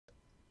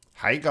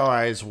Hey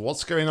guys,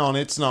 what's going on?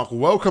 It's Nock.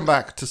 Welcome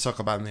back to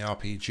Sokoban the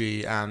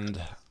RPG,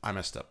 and I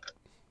messed up.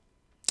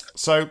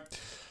 So,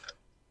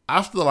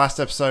 after the last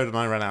episode and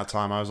I ran out of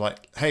time, I was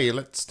like, hey,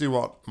 let's do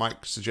what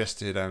Mike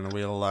suggested and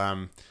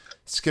we'll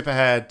skip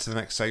ahead to the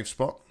next save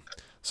spot.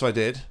 So I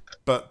did,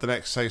 but the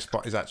next save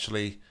spot is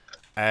actually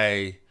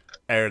a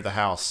area of the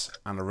house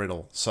and a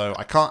riddle. So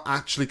I can't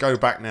actually go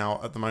back now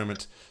at the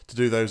moment to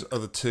do those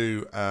other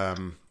two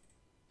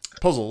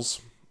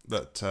puzzles.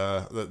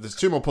 There's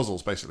two more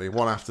puzzles, basically,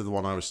 one after the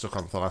one I was stuck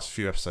on for the last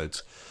few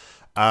episodes.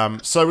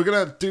 So we're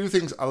going to do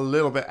things a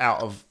little bit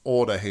out of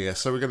order here.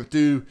 So we're going to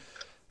do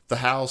the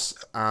house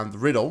and the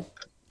riddle,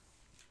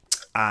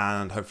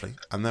 and hopefully,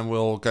 and then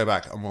we'll go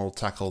back and we'll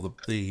tackle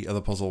the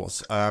other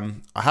puzzles. I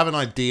have an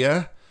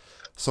idea,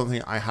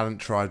 something I hadn't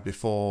tried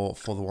before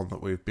for the one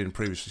that we've been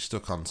previously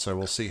stuck on, so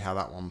we'll see how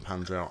that one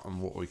pans out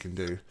and what we can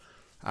do.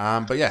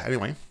 But yeah,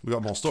 anyway, we've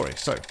got more story.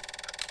 So,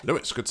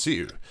 Lewis, good to see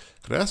you.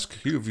 Could I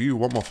ask you of you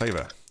one more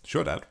favour?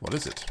 Sure, Dad. What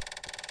is it?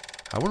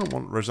 I wouldn't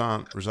want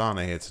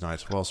Rosanna here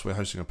tonight whilst we're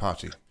hosting a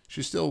party.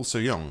 She's still so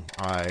young.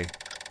 I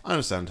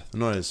understand. The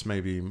noise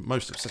may be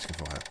most upsetting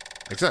for her.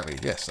 Exactly.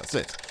 Yes, that's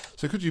it.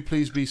 So could you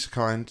please be so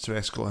kind to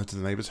escort her to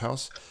the neighbour's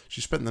house?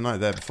 She spent the night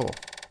there before.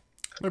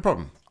 No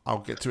problem. I'll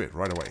get to it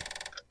right away.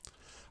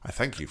 I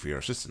thank you for your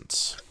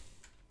assistance.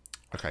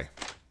 Okay.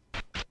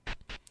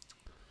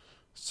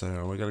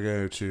 So we're going to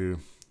go to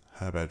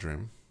her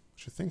bedroom,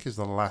 which I think is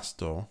the last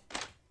door.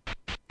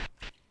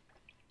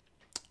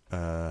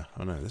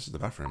 Oh no, this is the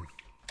bathroom.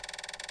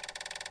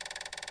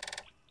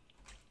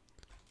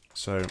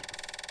 So,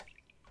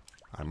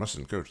 I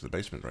mustn't go to the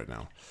basement right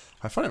now.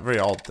 I find it very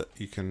odd that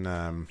you can,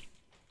 that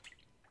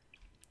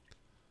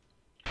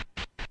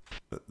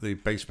the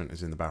basement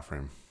is in the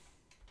bathroom.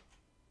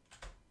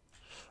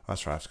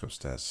 That's right, I have to go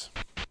upstairs.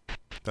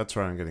 That's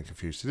where I'm getting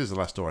confused. It is the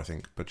last door, I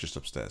think, but just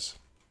upstairs.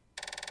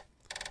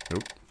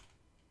 Nope.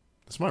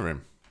 That's my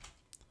room.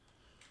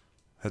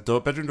 Her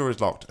bedroom door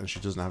is locked, and she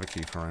doesn't have a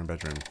key for her own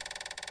bedroom.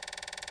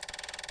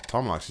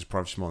 Tom likes his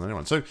privacy more than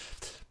anyone. So,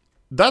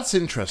 that's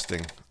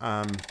interesting.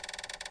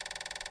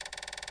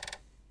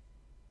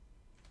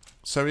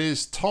 So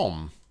is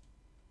Tom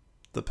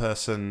the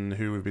person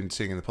who we've been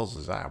seeing in the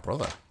puzzles? Is that our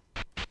brother?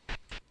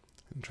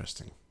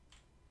 Interesting.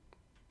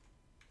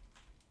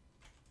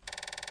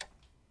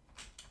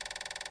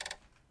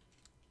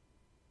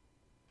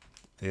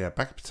 Yeah,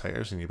 bag of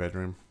potatoes in your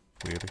bedroom.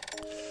 Weirdly.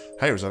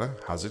 Hey, Rosanna.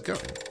 How's it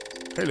going?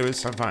 Hey,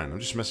 Lewis. I'm fine. I'm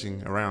just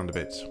messing around a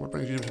bit. What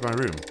brings you into my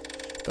room?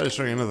 Daddy's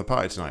throwing another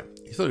party tonight.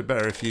 He thought it'd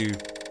better if you...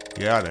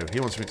 Yeah, I know. He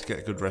wants me to get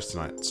a good rest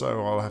tonight,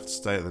 so I'll have to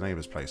stay at the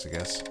neighbour's place, I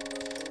guess.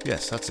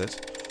 Yes, that's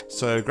it.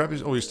 So grab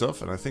all your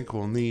stuff, and I think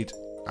we'll need...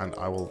 And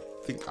I will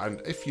think...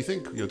 And if you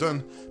think you're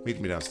done, meet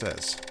me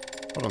downstairs.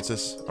 Hold on,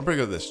 sis. I'm pretty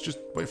good at this. Just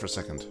wait for a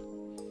second.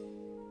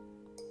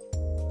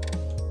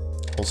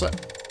 All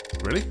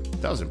set. Really?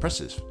 That was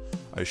impressive.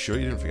 Are you sure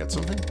you didn't forget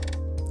something?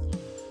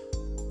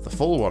 The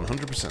full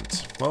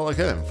 100%. Well,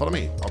 okay then. Follow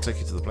me. I'll take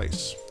you to the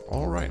place.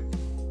 Alright.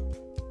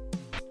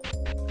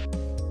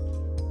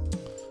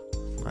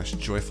 Nice,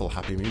 joyful,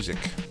 happy music.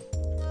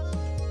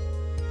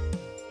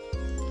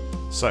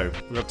 So,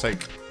 we've got to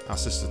take our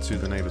sister to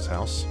the neighbour's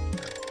house.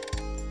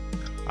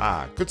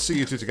 Ah, good to see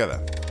you two together.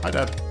 Hi,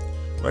 Dad.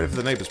 Ready for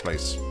the neighbour's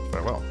place?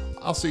 Very well.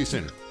 I'll see you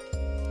soon.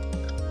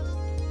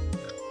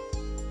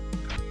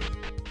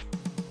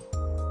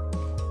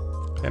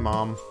 Hey,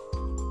 Mom.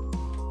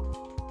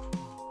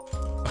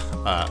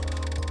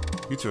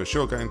 You two are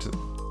surely going to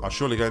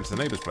the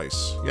neighbour's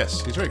place.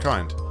 Yes, he's very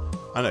kind.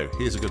 I know,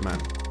 he is a good man.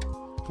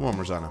 Come on,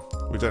 Rosanna.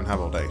 We don't have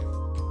all day.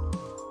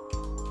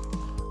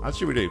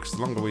 Actually, we do, because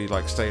the longer we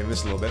stay in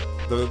this a little bit,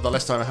 the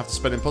less time I have to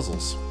spend in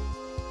puzzles.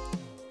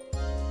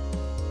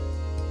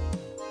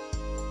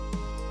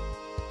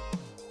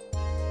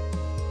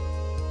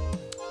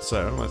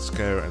 So, let's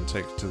go and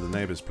take it to the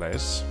neighbour's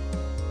place.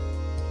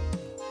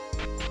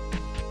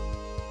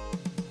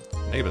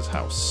 Neighbour's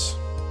house.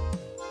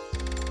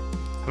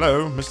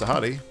 Hello, Mr.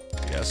 Hardy.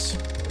 Yes,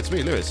 it's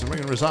me, Lewis. I'm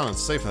bringing Rosanna to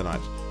stay for the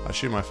night. I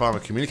assume my father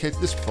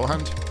communicated this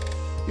beforehand?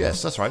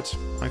 Yes, that's right.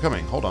 I'm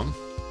coming. Hold on.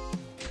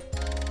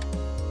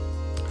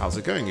 How's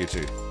it going, you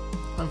two?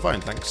 I'm fine,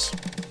 thanks.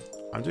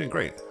 I'm doing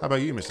great. How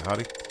about you, Mr.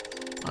 Hardy?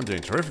 I'm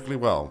doing terrifically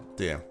well,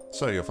 dear.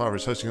 So, your father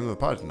is hosting another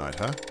party tonight,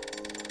 huh?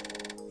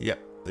 Yep.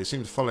 They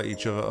seem to follow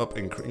each other up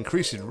in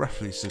increasing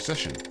rapid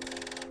succession.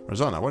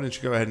 Rosanna, why don't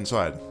you go ahead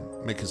inside,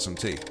 make us some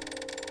tea?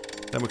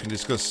 Then we can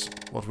discuss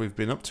what we've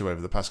been up to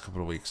over the past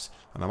couple of weeks,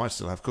 and I might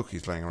still have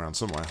cookies laying around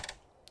somewhere.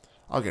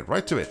 I'll get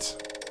right to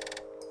it.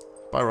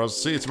 Bye,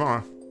 Ros. See you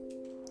tomorrow.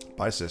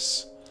 Bye,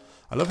 sis.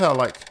 I love how,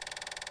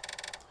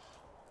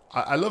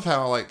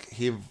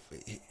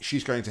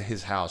 she's going to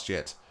his house,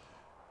 yet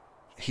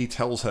he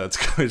tells her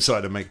to go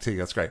inside and make tea.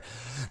 That's great.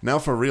 Now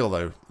for real,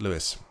 though,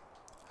 Lewis.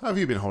 How have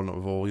you been holding up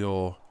with all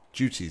your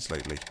duties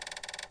lately?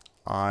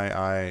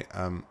 I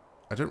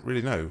don't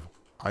really know.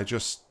 I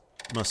just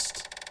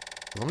must...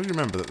 As long as you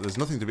remember that there's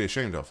nothing to be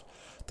ashamed of.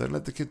 Don't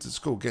let the kids at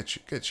school get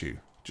you.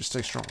 Just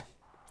stay strong.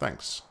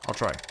 Thanks. I'll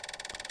try.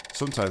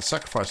 Sometimes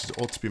sacrifices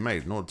ought to be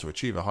made in order to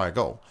achieve a higher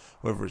goal.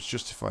 Whether it's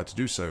justified to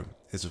do so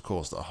is, of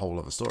course, a whole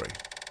other story.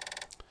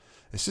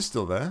 Is Sis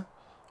still there?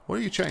 What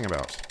are you chatting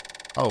about?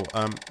 Oh,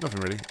 nothing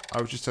really.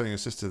 I was just telling your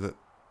sister that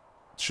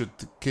should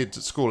the kids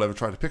at school ever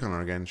try to pick on her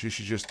again, you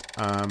should just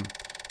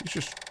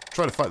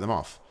try to fight them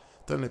off.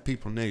 Don't let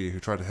people near you who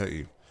try to hurt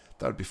you.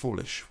 That would be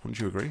foolish. Wouldn't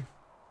you agree?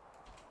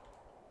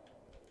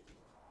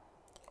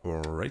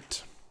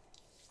 Alright.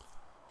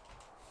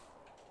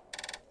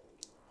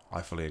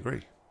 I fully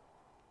agree.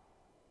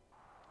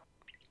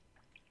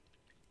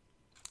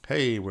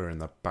 Hey, we're in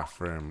the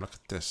bathroom. Look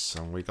at this.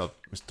 And we got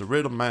Mr.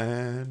 Riddle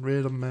Man.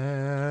 Riddle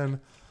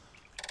Man.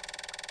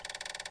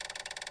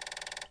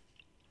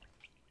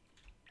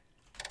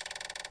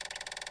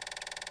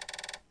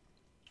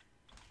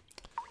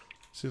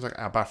 Seems like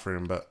our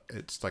bathroom, but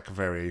it's like a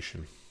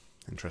variation.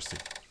 Interesting.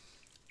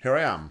 Here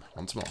I am,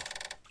 once more.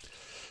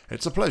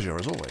 It's a pleasure,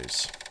 as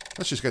always.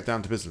 Let's just get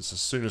down to business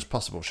as soon as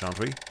possible, shan't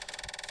we?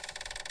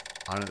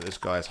 I know that this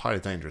guy is highly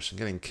dangerous, and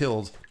getting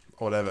killed,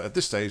 or whatever, at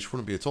this stage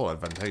wouldn't be at all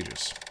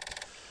advantageous.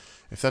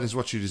 If that is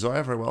what you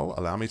desire, very well,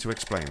 allow me to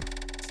explain.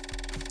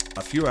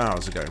 A few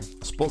hours ago,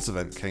 a sports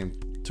event came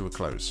to a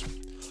close.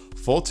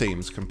 4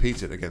 teams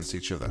competed against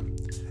each other,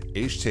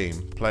 each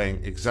team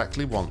playing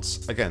exactly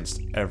once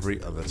against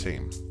every other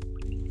team.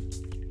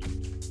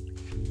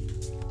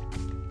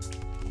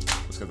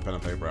 Let's get the pen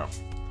and paper out.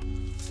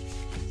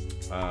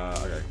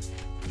 Okay.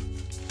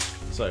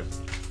 So,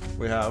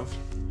 we have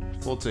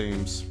 4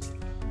 teams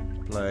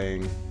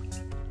playing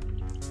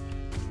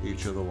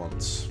each other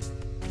once.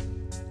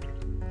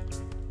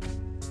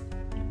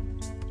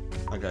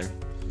 Okay,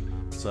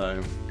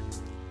 so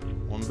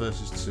 1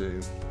 versus 2,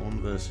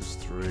 1 versus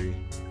 3,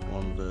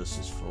 1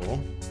 versus 4,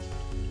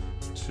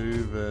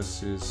 2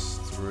 versus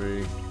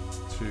 3,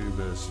 2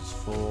 versus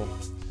 4,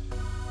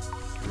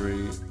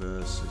 3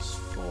 versus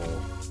 4.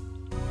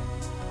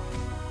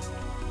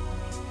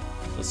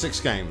 That's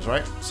 6 games,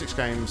 right? 6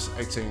 games,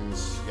 8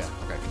 teams, yeah,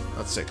 okay,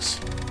 that's 6.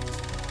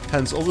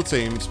 Hence, all the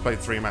teams played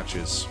 3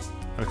 matches,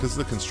 and because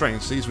of the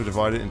constraints, these were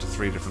divided into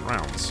 3 different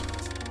rounds.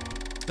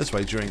 This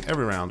way, during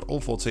every round, all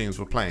 4 teams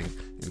were playing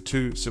in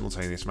 2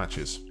 simultaneous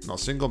matches. Not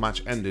a single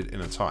match ended in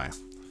a tie.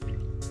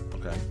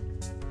 Okay.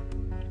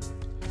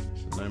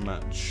 So no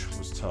match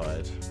was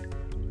tied.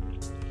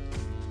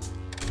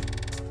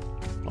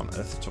 What on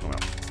earth are you talking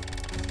about?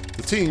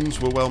 The teams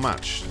were well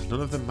matched.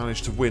 None of them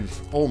managed to win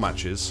all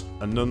matches,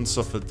 and none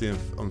suffered the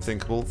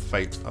unthinkable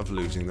fate of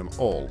losing them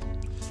all.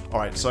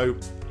 Alright, so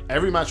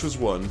every match was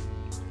won,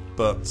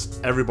 but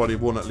everybody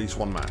won at least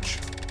 1 match.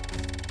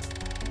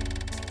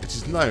 It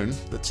is known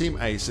that Team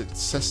A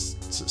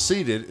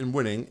succeeded in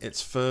winning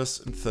its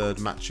first and third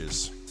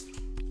matches.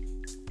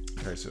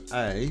 Okay, so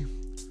A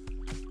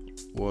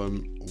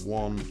won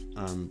 1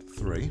 and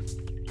 3,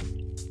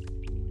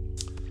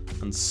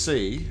 and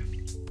C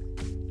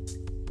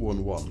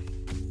won 1.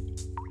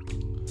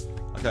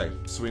 Okay,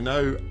 so we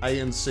know A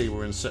and C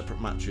were in separate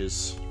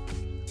matches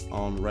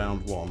on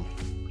round 1.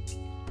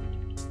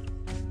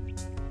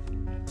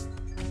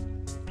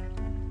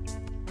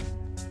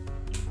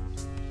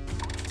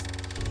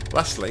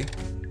 Lastly,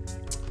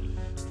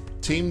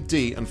 Team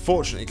D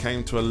unfortunately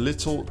came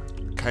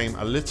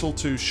a little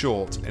too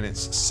short in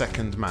its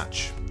second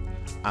match,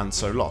 and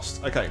so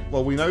lost. Okay,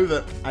 well we know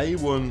that A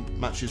won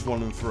matches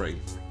 1 and 3.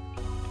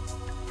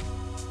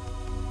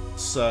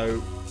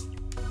 So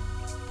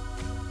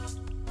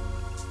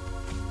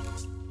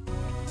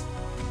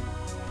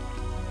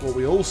what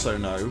we also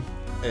know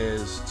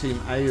is Team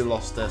A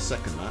lost their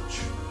second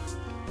match,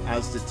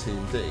 as did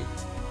Team D.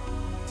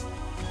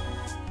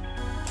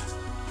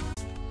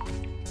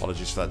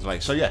 Apologies for that delay.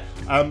 So yeah,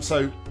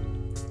 so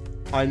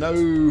I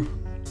know.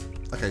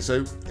 Okay,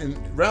 so in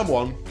round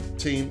 1,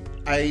 Team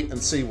A and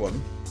C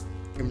won.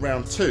 In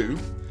round 2,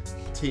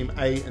 Team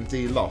A and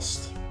D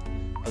lost.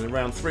 And in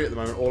round 3 at the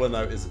moment, all I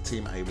know is that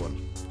Team A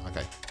won.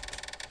 Okay.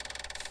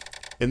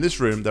 In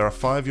this room, there are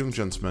 5 young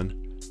gentlemen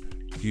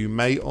you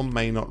may or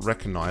may not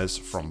recognise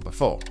from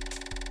before.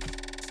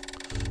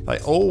 They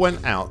all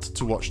went out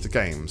to watch the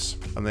games,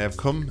 and they have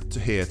come to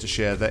here to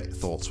share their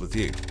thoughts with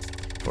you.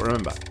 But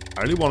remember,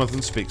 only one of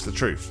them speaks the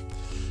truth.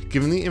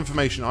 Given the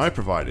information I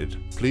provided,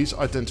 please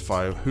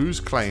identify whose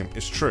claim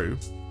is true,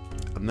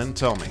 and then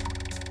tell me.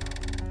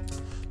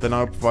 Then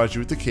I'll provide you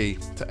with the key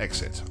to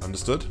exit.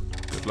 Understood?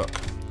 Good luck.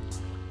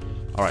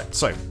 Alright,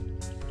 so.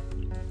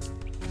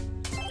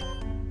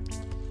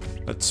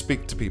 Let's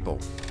speak to people.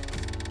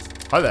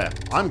 Hi there,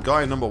 I'm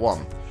guy number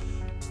 1.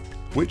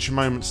 Which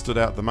moment stood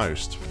out the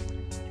most?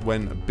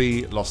 When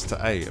B lost to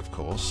A, of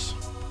course.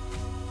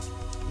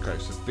 Okay,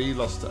 so B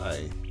lost to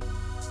A.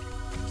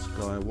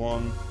 Guy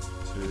 1,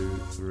 2,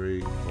 3,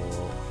 4,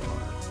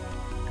 5.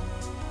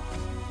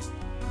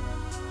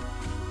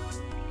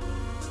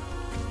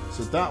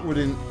 So that would,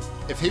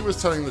 if he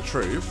was telling the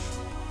truth,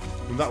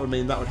 then that would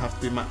mean that would have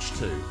to be match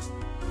 2.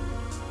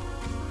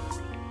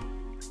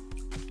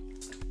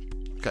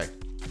 Okay.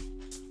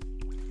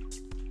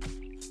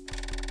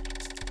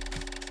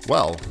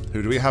 Well,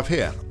 who do we have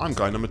here? I'm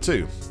guy number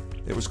 2.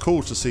 It was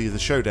cool to see the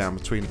showdown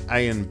between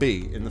A and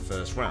B in the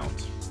first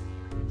round.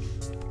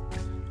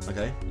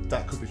 Okay,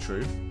 that could be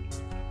true.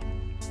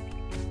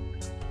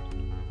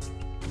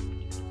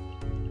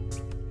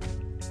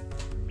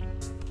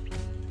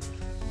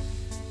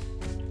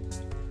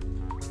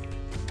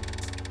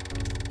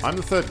 I'm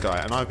the third guy,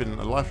 and I've been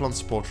a lifelong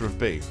supporter of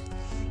B.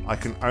 I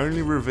can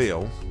only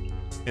revel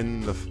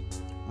in the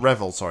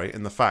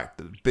fact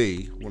that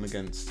B won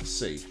against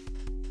C.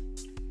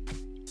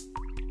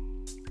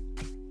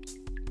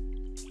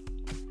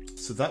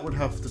 So that would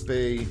have to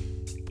be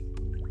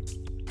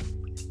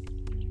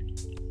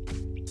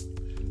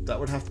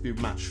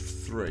match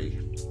 3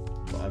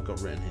 that I've got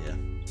written here,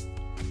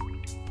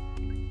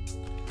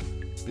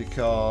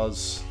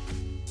 because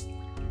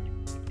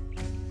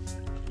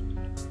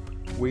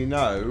we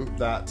know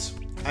that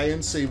A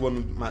and C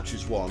won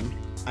matches 1,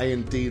 A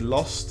and D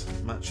lost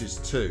matches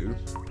 2,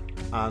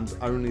 and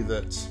only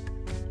that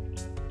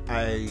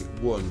A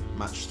won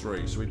match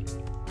 3. So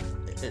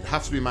it'd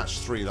have to be match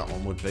 3, that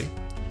one would be.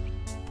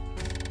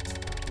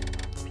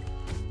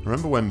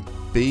 Remember when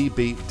B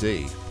beat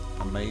D?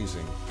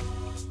 Amazing.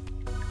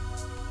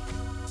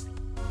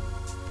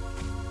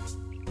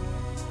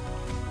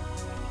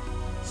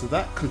 So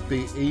that could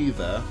be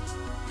either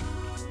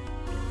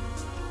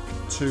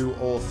 2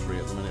 or 3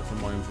 at the minute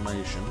from my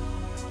information.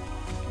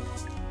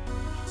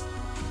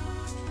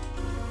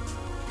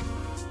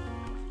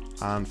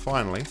 And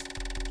finally,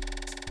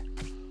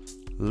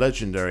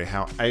 legendary,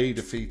 how A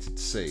defeated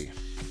C.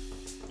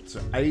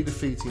 So A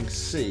defeating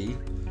C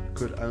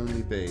could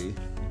only be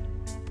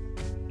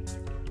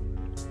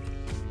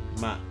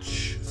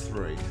match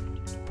 3.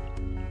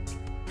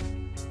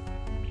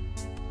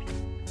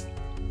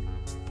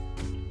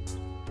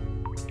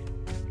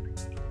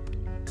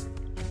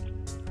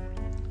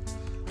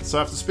 So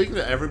after speaking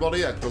to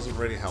everybody, that doesn't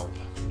really help.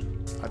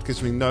 That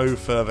gives me no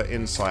further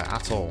insight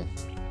at all.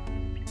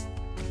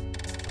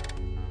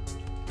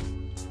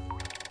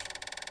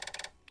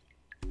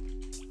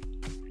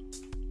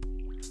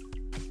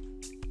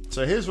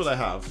 So here's what I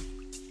have.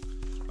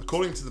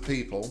 According to the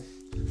people,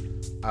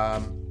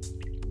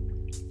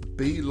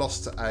 B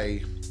lost to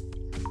A.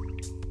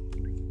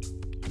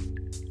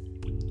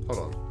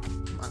 Hold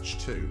on.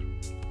 Match 2.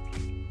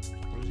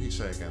 What did he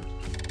say again?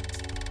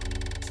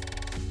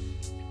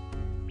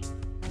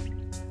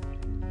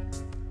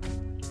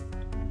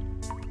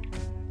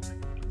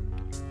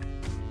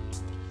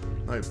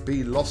 No,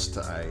 B lost to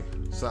A.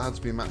 So that had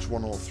to be match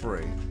 1 or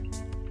 3.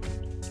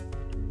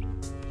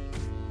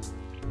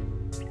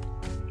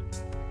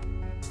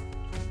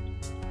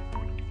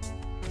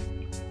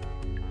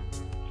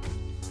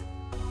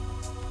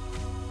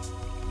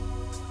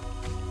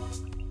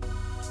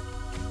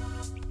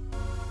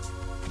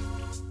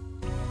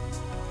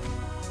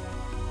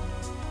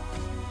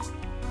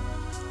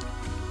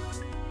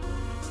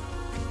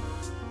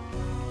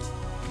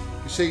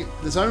 See,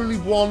 there's only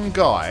one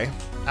guy,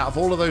 out of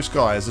all of those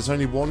guys, there's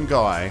only one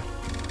guy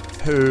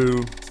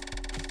who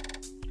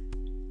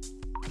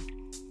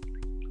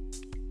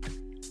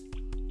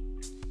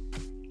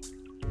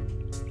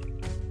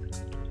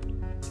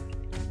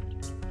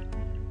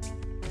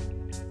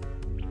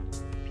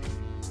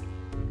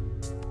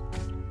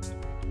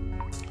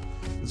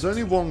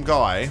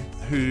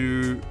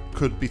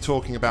could be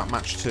talking about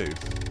match 2.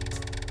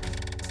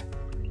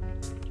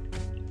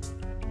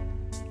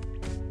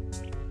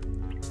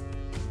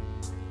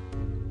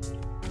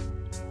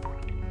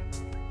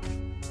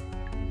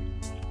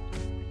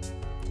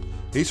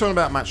 He's talking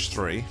about match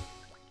 3.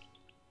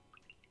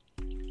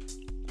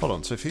 Hold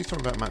on, so if he's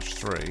talking about match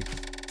 3...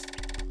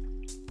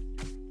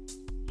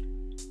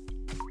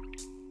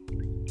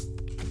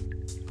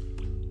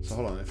 So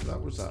hold on, if that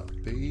was that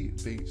B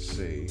beat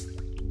C,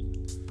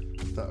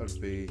 that would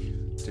be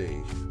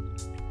D.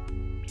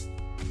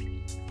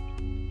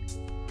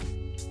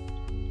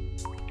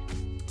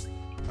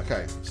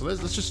 Okay, so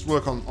let's just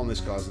work on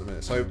this guys in a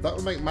minute. So that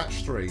would make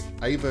match 3,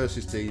 A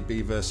versus D,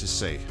 B versus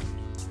C.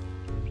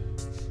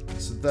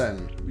 So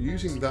then,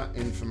 using that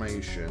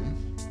information,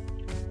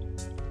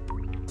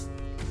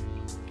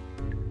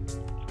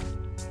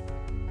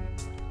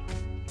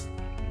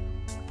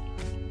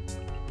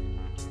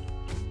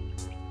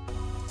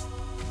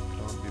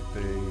 can't be B.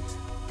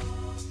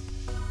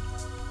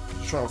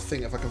 Just trying to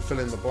think if I can fill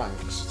in the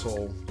blanks at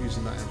all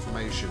using that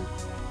information.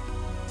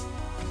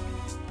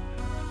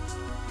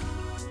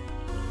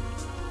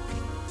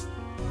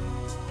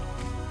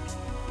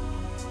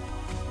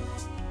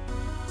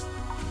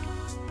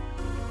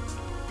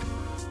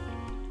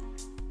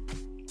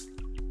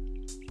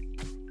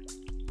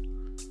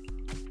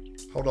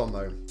 Hold on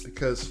though,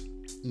 because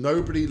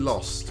nobody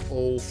lost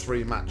all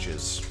 3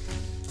 matches.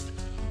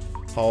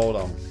 Hold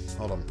on.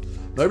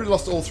 Nobody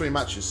lost all 3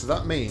 matches, so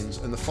that means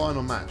in the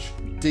final match,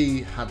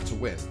 D had to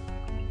win.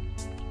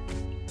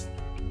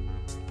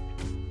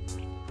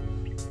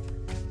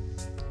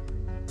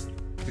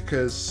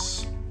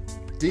 Because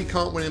D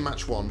can't win in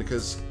match 1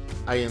 because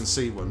A and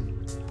C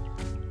won.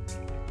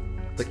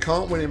 They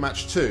can't win in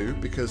match 2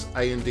 because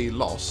A and D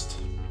lost.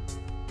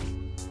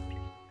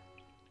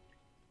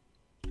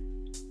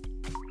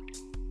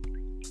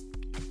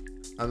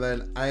 And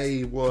then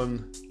A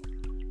won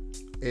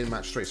in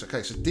match 3. So,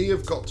 okay, so D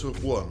have got to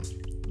have won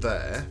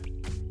there.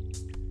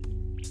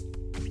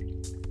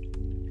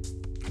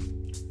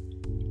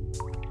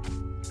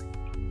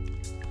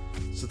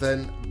 So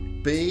then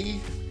B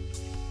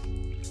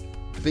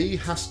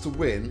has to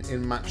win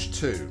in match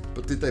 2.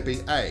 But did they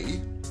beat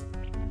A?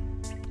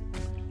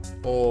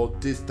 Or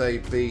did they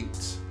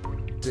beat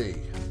D?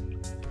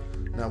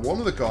 Now, one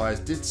of the guys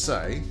did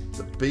say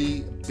that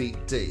B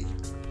beat D.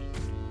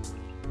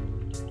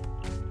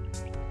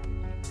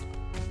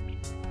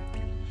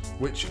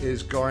 Which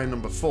is guy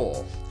number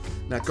 4.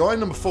 Now, guy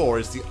number 4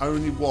 is the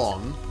only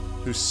one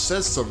who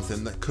says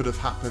something that could have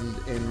happened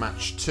in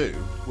match 2,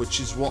 which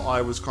is what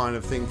I was kind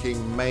of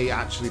thinking may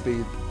actually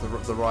be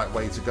the right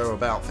way to go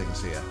about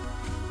things here.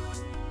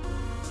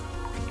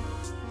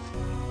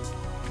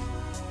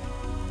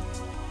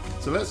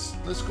 So let's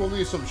go on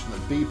the assumption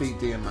that B beat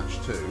D in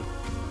match 2.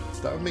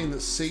 That would mean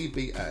that C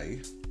beat A.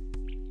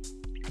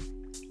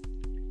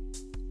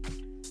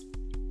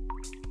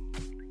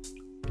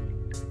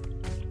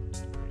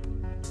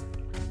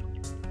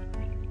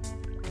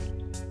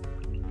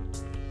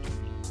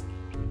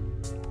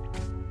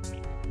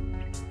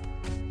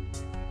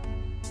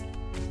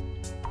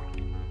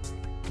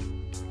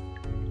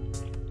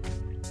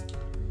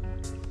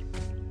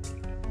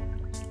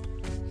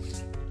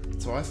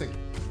 So I think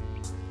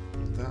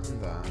that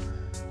and that.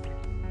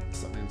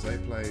 So that means they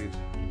played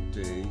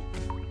D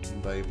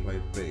and they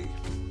played B.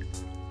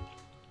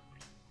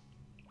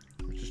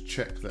 I'll just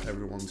check that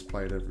everyone's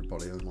played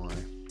everybody on my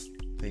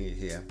thingy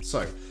here.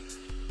 So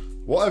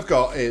what I've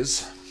got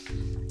is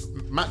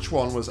match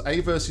 1 was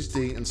A versus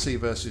D and C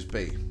versus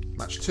B.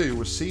 Match 2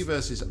 was C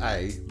versus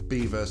A,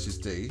 B versus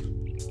D.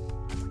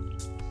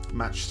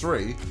 Match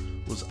 3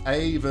 was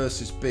A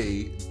versus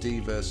B, D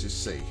versus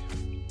C.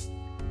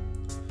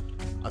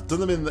 I've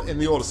done them in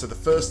the order, so the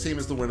first team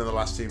is the winner, the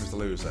last team is the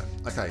loser.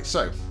 Okay,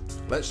 so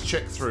let's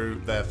check through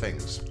their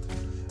things.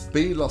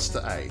 B lost to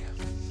A.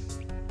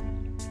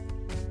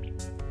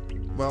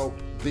 Well,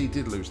 B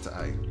did lose to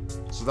A,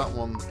 so that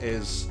one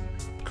is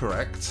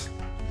correct.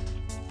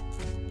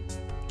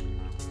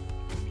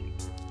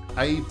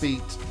 A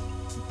beat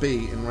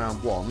B in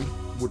round 1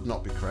 would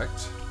not be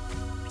correct.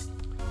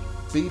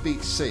 B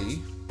beat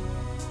C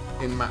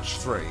in match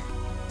 3.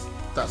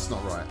 That's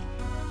not right.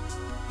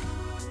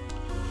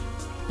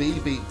 B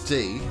beat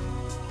D,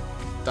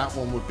 that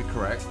one would be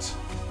correct,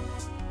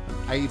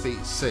 and A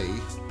beat C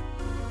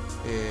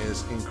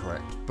is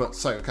incorrect. But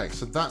so, okay,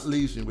 so that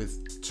leaves me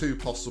with two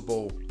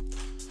possible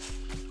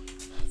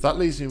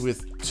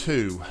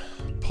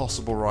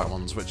right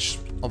ones, which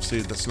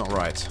obviously that's not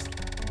right.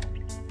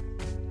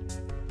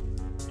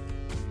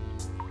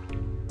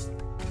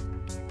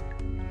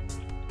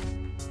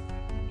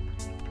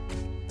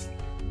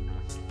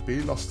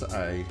 B lost to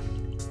A,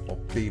 or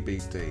B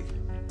beat D.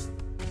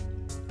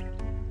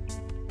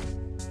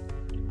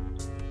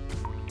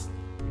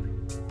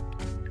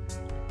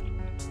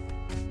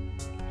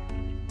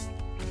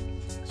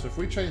 So if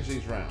we change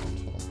these round,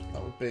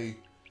 that would be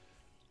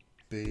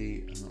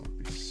B and that would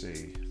be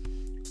C.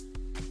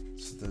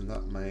 So then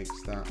that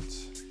makes that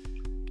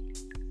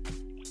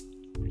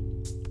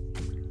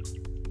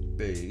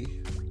B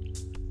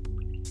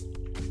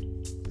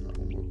and that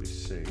one would be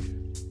C.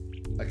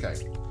 Okay,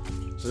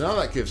 so now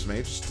that gives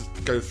me, just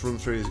to go through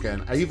these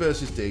again, A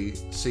versus D,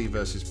 C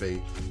versus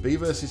B, B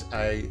versus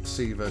A,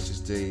 C versus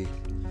D,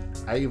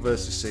 A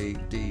versus C,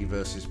 D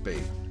versus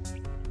B.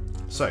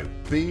 So,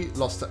 B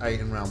lost to A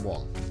in round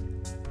 1.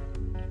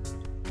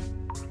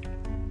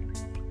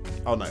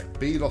 Oh no,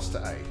 B lost to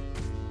A.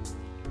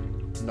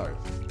 No,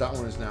 that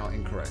one is now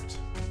incorrect.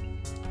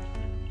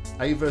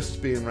 A versus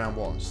B in round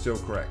 1, still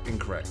correct,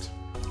 incorrect.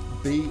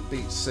 B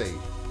beat C.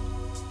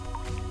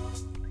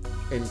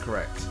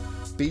 Incorrect.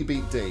 B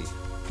beat D.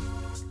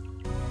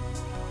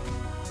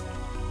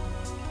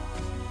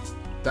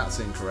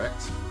 That's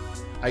incorrect.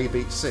 A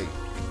beat C.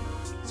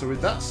 So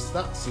with that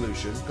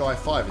solution, guy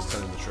 5 is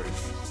telling the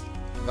truth.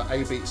 That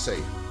A beat C.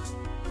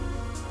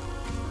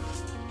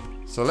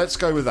 So let's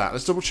go with that.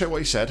 Let's double check what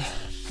he said.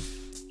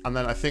 And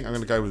then I think I'm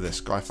going to go with this,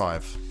 guy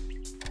 5.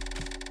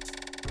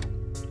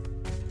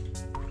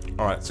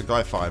 Alright, so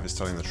guy 5 is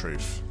telling the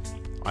truth.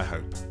 I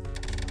hope.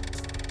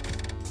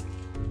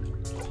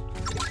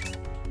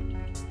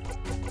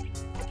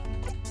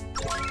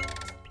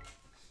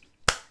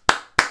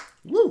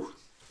 Woo!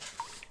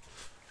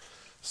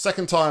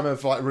 Second time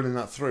of like running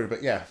that through,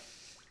 but yeah.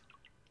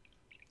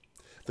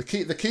 The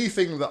key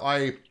thing that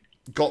I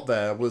got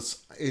there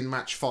was in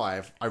match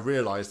 5. I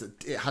realised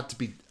that it had to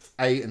be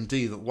A and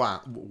D that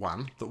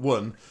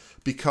won,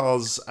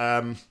 because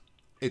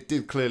it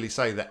did clearly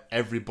say that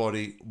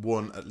everybody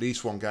won at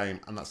least one game,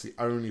 and that's the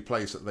only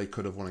place that they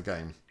could have won a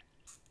game,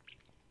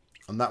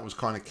 and that was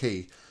kind of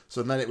key.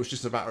 So then it was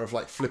just a matter of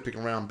like flipping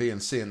around B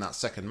and C in that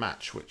second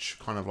match, which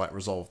kind of like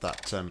resolved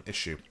that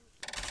issue.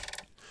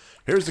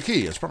 Here's the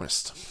key, as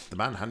promised. The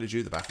man handed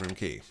you the bathroom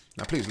key.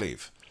 Now please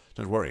leave.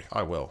 Don't worry,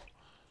 I will.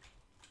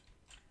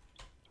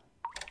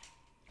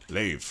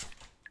 Leave.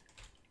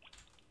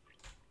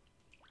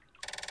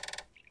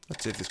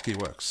 Let's see if this key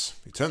works.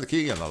 You turn the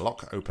key and the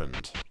lock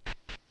opened.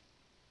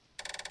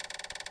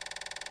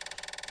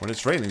 When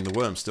it's raining, the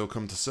worms still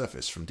come to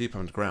surface from deep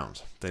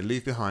underground. They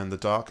leave behind the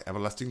dark,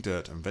 everlasting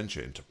dirt and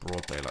venture into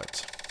broad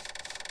daylight.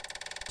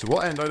 To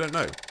what end, I don't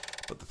know,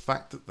 but the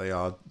fact that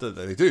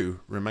they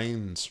do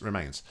remains.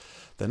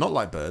 They're not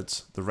like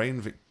birds. The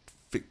rain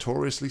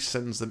victoriously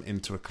sends them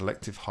into a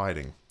collective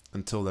hiding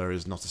until there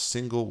is not a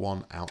single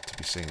one out to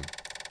be seen.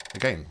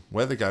 Again,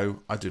 where they go,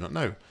 I do not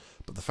know,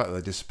 but the fact that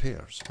they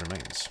disappear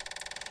remains.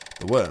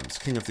 The worms,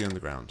 king of the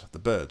underground, the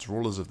birds,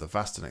 rulers of the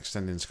vast and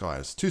extending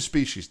skies, two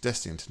species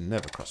destined to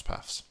never cross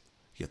paths.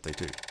 Yet they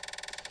do.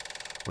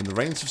 When the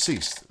rains have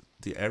ceased,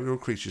 the aerial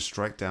creatures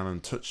strike down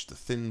and touch the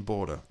thin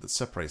border that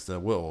separates their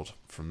world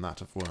from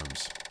that of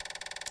worms.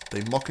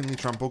 They mockingly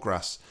trample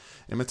grass,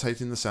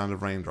 imitating the sound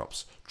of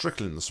raindrops,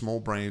 tricking the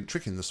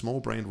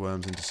small-brained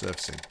worms into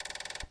surfacing.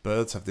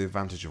 Birds have the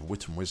advantage of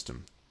wit and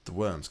wisdom. The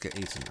worms get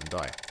eaten and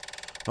die.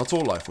 Not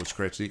all life was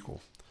created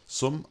equal.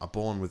 Some are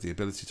born with the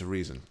ability to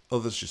reason,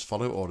 others just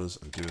follow orders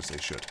and do as they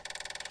should.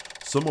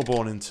 Some were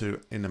born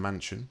in a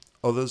mansion,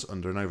 others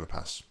under an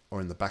overpass, or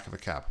in the back of a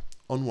cab,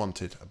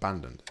 unwanted,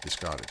 abandoned,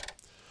 discarded.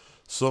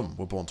 Some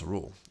were born to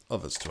rule,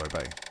 others to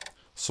obey.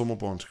 Some were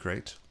born to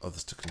create,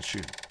 others to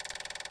consume.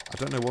 I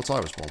don't know what I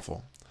was born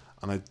for,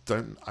 and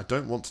I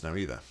don't want to know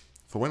either,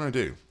 for when I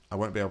do, I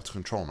won't be able to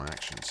control my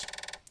actions.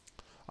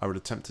 I would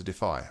attempt to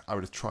defy, I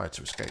would have tried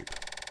to escape.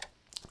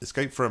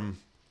 Escape from,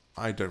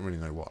 I don't really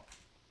know what.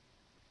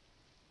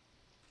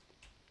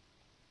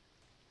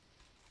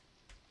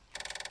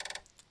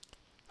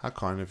 How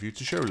kind of you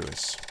to show,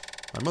 Lewis.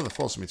 My mother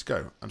forced me to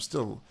go. I'm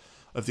still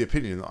of the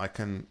opinion that I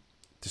can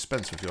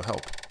dispense with your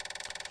help.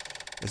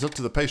 It's up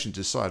to the patient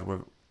to decide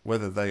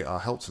whether they are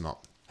helped or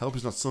not. Help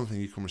is not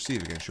something you can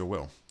receive against your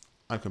will.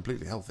 I'm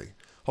completely healthy.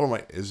 Hold on,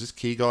 wait. Is this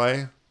key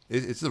guy...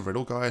 Is the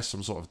riddle guy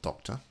some sort of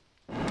doctor?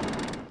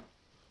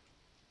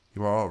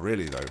 You are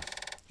really, though.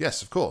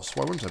 Yes, of course.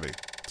 Why wouldn't I be?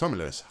 Tell me,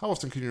 Lewis, how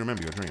often can you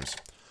remember your dreams?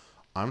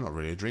 I'm not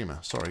really a dreamer.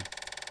 Sorry.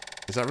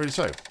 Is that really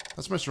so?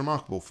 That's most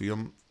remarkable for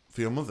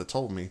your mother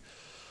told me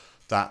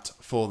that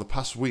for the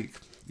past week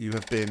you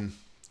have been...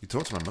 You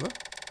talked to my mother?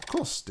 Of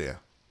course, dear.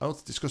 I want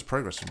to discuss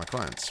progress with my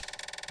clients.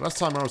 Last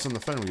time I was on the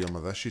phone with your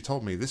mother, she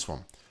told me this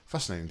one.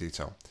 Fascinating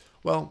detail.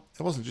 Well,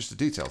 it wasn't just a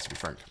detail, to be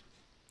frank.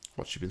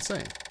 What's she been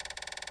saying?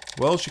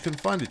 Well, she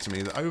confided to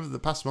me that over the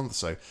past month or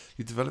so,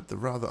 you developed the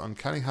rather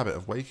uncanny habit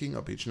of waking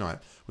up each night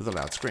with a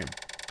loud scream.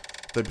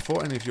 Though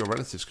before any of your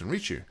relatives can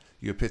reach you,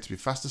 you appear to be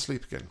fast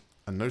asleep again,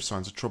 and no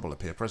signs of trouble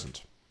appear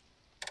present.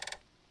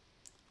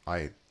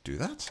 I do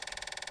that?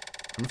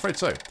 I'm afraid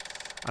so,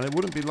 and it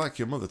wouldn't be like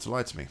your mother to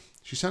lie to me.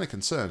 She sounded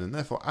concerned and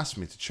therefore asked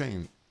me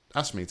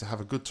to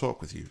have a good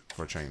talk with you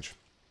for a change.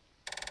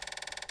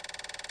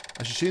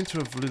 As you seem to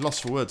have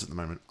lost for words at the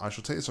moment, I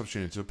shall take this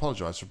opportunity to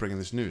apologise for bringing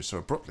this news so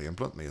abruptly and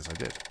bluntly as I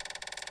did.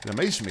 It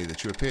amazes me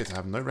that you appear to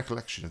have no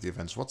recollection of the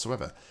events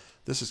whatsoever.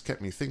 This has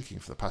kept me thinking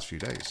for the past few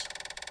days.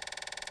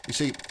 You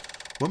see,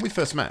 when we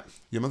first met,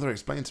 your mother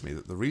explained to me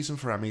that the reason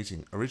for our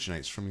meeting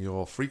originates from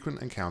your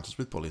frequent encounters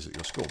with bullies at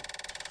your school.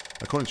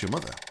 According to your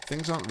mother,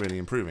 things aren't really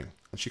improving,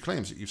 and she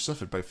claims that you've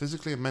suffered both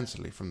physically and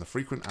mentally from the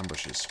frequent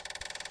ambushes.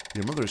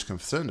 Your mother is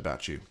concerned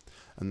about you,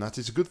 and that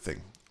is a good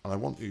thing, and I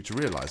want you to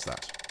realise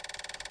that.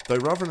 Though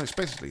rather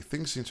unexpectedly,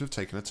 things seem to have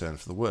taken a turn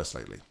for the worse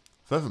lately.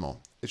 Furthermore,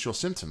 it's your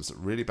symptoms that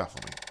really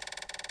baffle me.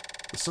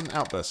 The sudden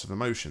outbursts of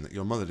emotion that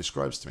your mother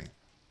describes to me,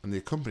 and the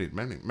accompanied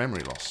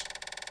memory loss.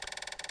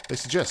 They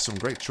suggest some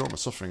great trauma,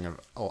 suffering,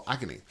 or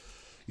agony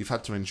you've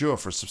had to endure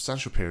for a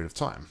substantial period of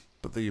time,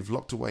 but that you've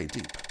locked away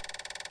deep.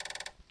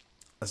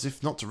 As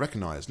if not to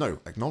recognise, no,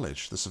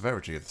 acknowledge the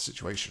severity of the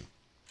situation.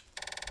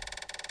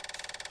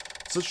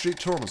 Such deep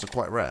traumas are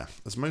quite rare,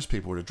 as most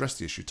people would address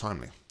the issue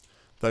timely,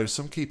 though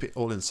some keep it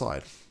all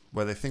inside,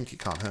 where they think it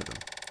can't hurt them.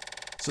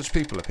 Such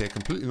people appear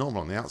completely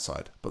normal on the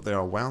outside, but they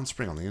are a wound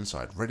spring on the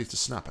inside, ready to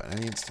snap at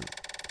any instant.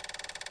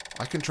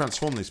 I can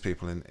transform these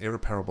people in an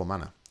irreparable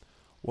manner.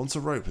 Once a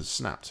rope has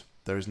snapped,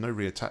 there is no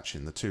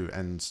reattaching the two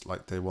ends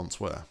like they once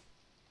were.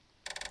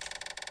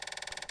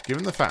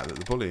 Given the fact that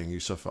the bullying you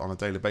suffer on a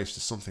daily basis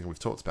is something we've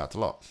talked about a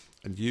lot,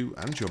 and you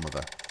and your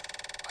mother,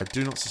 I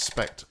do not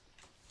suspect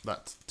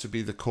that to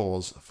be the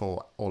cause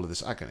for all of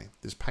this agony,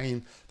 this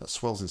pain that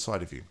swells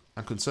inside of you.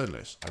 I'm concerned,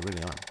 Lewis. I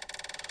really am.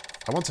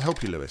 I want to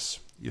help you, Lewis.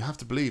 You have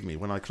to believe me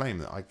when I claim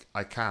that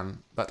I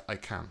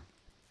can.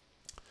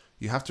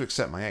 You have to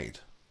accept my aid.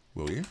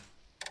 Will you?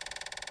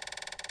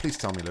 Please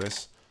tell me,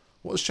 Lewis,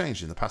 what has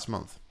changed in the past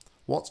month?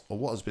 What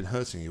has been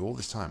hurting you all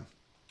this time?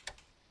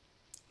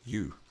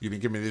 You've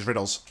been giving me these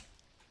riddles.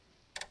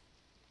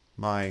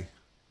 My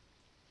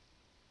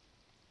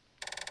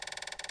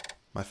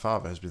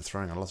father has been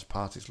throwing a lot of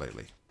parties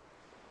lately.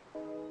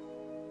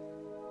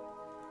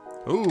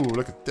 Ooh,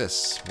 look at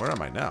this. Where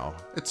am I now?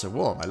 It's so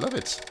warm. I love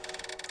it.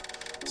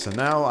 So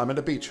now I'm at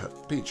a beach,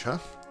 huh?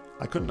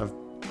 I couldn't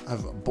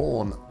have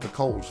borne the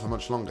cold for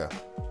much longer.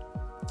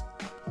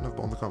 Couldn't have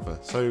borne the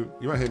comfort. So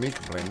you won't hear me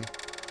complaining.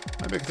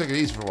 Maybe I can take it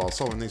easy for a while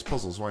solving these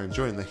puzzles while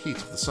enjoying the heat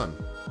of the sun.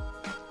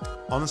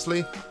 Honestly,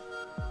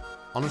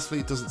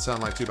 it doesn't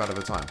sound like too bad of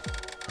a time.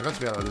 I got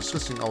to be at a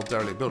disgusting old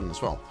derelict building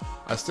as well.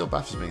 It still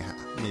baffles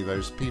me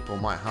those people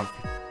might have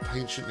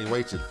patiently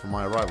waited for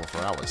my arrival for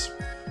hours.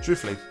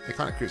 Truthfully, it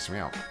kind of creeps me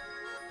out.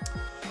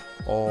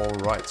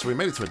 Alright, so we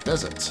made it to a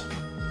desert.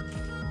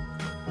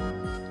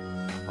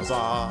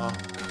 Huzzah!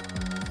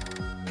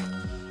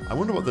 I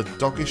wonder what the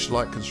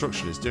doggish-like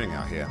construction is doing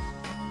out here.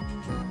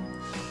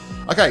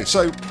 Okay,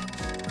 so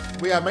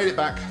we have made it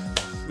back.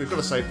 We've got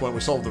a save point.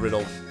 We solved the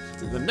riddle.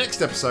 In the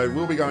next episode,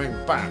 we'll be going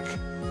back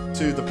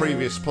to the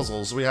previous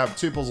puzzles. We have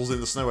 2 puzzles in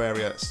the snow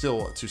area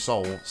still to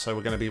solve, so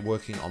we're going to be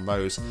working on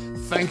those.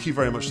 Thank you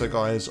very much, though,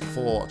 guys,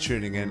 for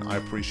tuning in. I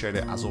appreciate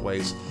it, as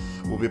always.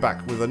 We'll be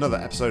back with another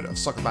episode of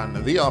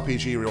Sokoban, the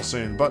RPG, real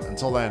soon. But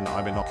until then,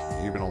 I've been Nock.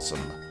 You've been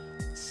awesome.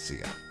 See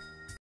ya.